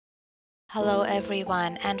Hello,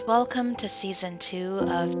 everyone, and welcome to season 2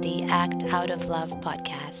 of the Act Out of Love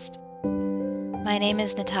podcast. My name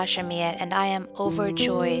is Natasha Miet, and I am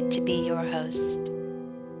overjoyed to be your host.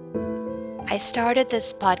 I started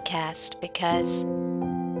this podcast because,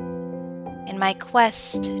 in my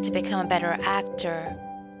quest to become a better actor,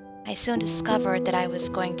 I soon discovered that I was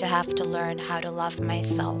going to have to learn how to love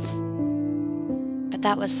myself. But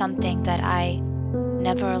that was something that I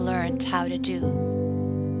never learned how to do.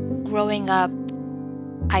 Growing up,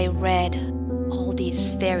 I read all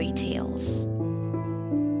these fairy tales,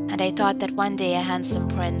 and I thought that one day a handsome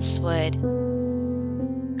prince would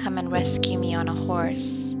come and rescue me on a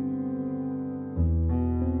horse.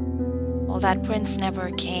 Well, that prince never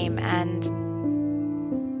came, and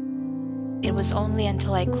it was only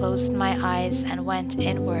until I closed my eyes and went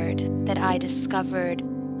inward that I discovered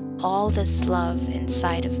all this love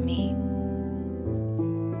inside of me.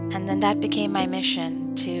 And then that became my mission,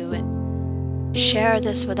 to share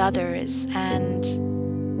this with others and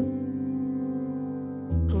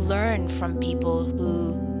learn from people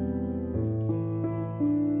who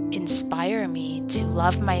inspire me to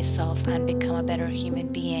love myself and become a better human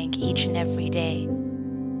being each and every day.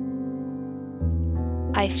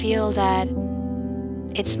 I feel that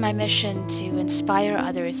it's my mission to inspire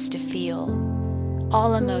others to feel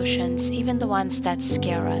all emotions, even the ones that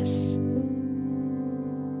scare us,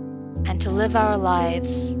 and to live our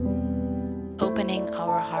lives opening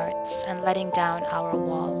our hearts and letting down our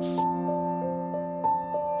walls.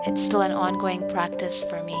 It's still an ongoing practice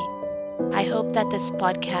for me. I hope that this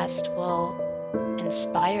podcast will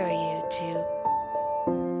inspire you to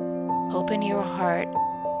open your heart,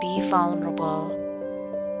 be vulnerable,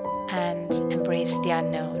 and embrace the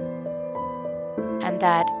unknown, and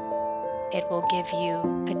that it will give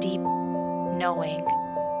you a deep knowing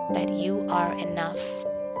that you are enough.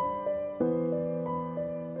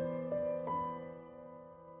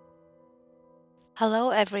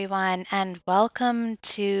 Hello, everyone, and welcome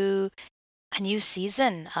to a new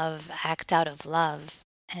season of Act Out of Love,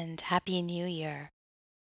 and Happy New Year.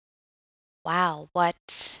 Wow,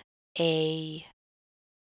 what a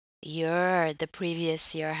year the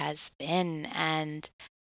previous year has been, and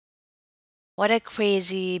what a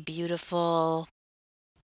crazy, beautiful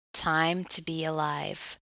time to be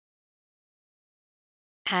alive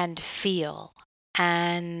and feel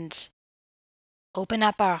and open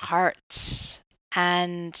up our hearts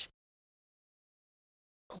and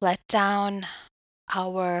let down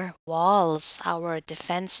our walls, our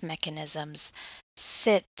defense mechanisms,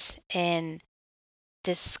 sit in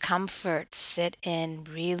discomfort, sit in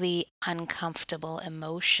really uncomfortable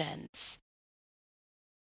emotions,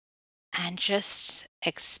 and just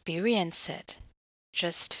experience it.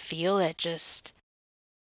 Just feel it, just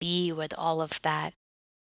be with all of that.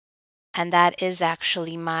 And that is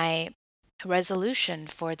actually my resolution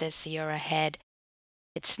for this year ahead.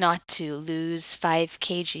 It's not to lose 5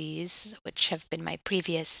 kgs, which have been my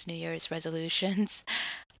previous New Year's resolutions,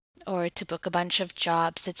 or to book a bunch of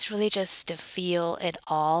jobs. It's really just to feel it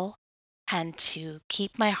all and to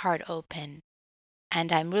keep my heart open.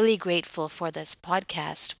 And I'm really grateful for this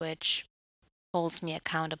podcast, which holds me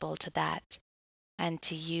accountable to that, and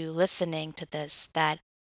to you listening to this that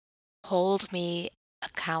hold me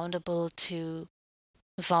accountable to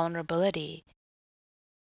vulnerability,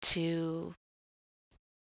 to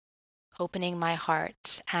opening my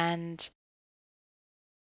heart and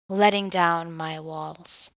letting down my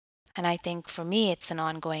walls. And I think for me, it's an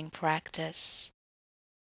ongoing practice.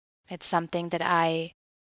 It's something that I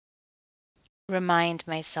remind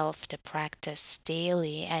myself to practice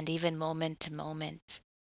daily and even moment to moment.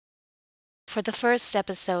 For the first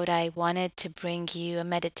episode, I wanted to bring you a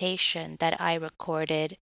meditation that I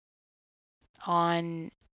recorded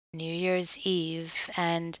on New Year's Eve,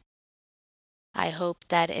 and I hope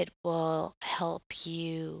that it will help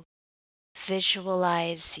you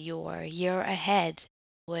visualize your year ahead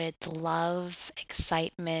with love,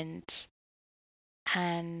 excitement,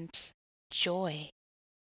 and joy.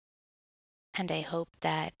 And I hope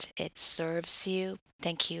that it serves you.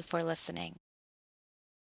 Thank you for listening.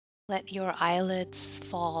 Let your eyelids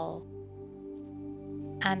fall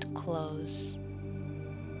and close,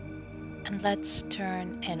 and let's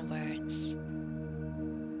turn inwards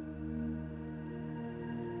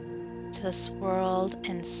to this world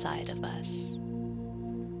inside of us.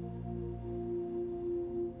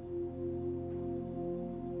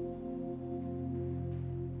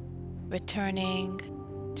 Returning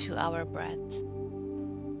to our breath.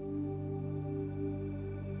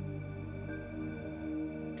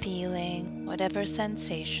 Feeling whatever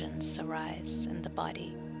sensations arise in the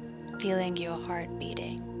body. Feeling your heart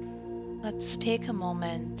beating. Let's take a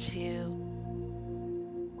moment to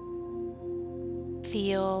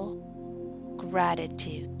feel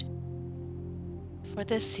gratitude for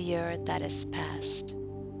this year that is past.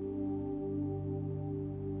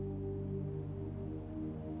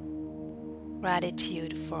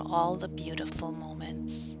 Gratitude for all the beautiful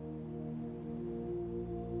moments.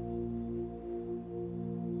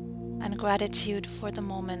 And gratitude for the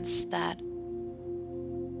moments that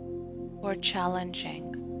were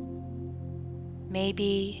challenging.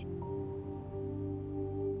 Maybe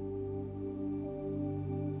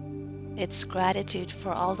it's gratitude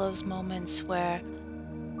for all those moments where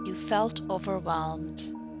you felt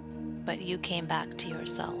overwhelmed, but you came back to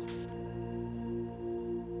yourself.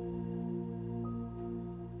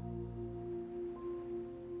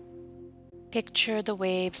 Picture the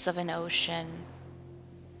waves of an ocean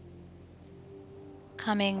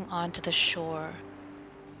coming onto the shore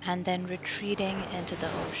and then retreating into the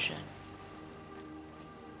ocean.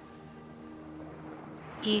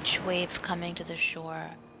 Each wave coming to the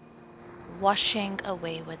shore, washing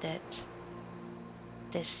away with it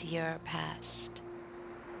this year past,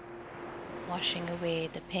 washing away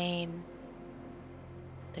the pain,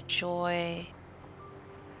 the joy,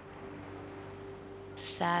 the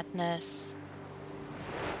sadness,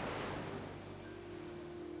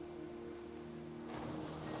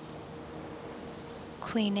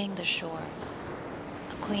 cleaning the shore,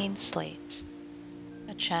 a clean slate,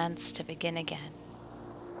 a chance to begin again.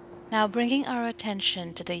 Now bringing our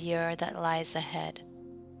attention to the year that lies ahead.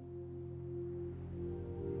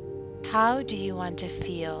 How do you want to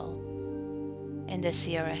feel in this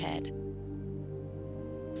year ahead?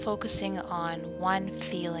 Focusing on one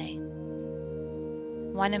feeling,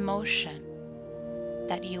 one emotion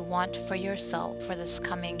that you want for yourself for this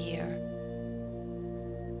coming year.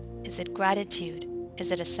 Is it gratitude?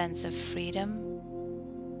 Is it a sense of freedom?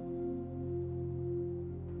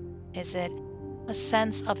 Is it a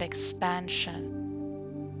sense of expansion,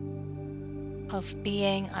 of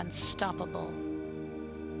being unstoppable?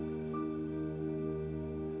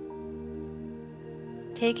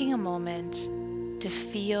 Taking a moment to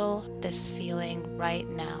feel this feeling right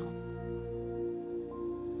now.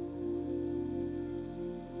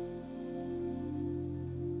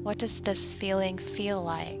 What does this feeling feel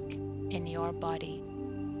like in your body?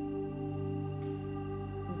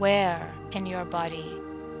 Where in your body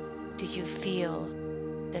do you feel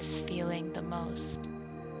this feeling the most?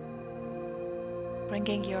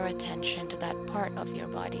 Bringing your attention to that part of your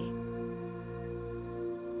body.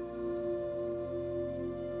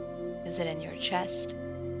 Is it in your chest?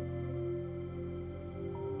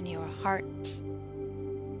 In your heart?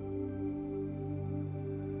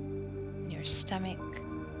 In your stomach?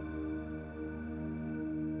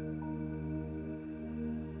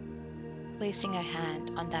 Placing a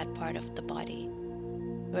hand on that part of the body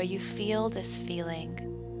where you feel this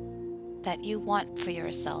feeling that you want for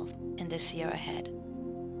yourself in this year ahead.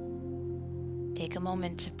 Take a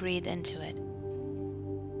moment to breathe into it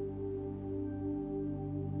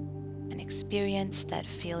and experience that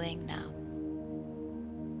feeling now.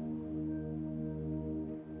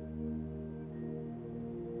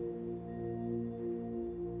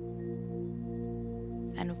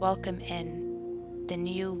 And welcome in the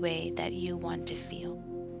new way that you want to feel.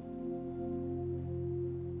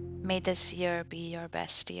 May this year be your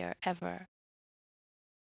best year ever.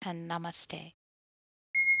 And namaste.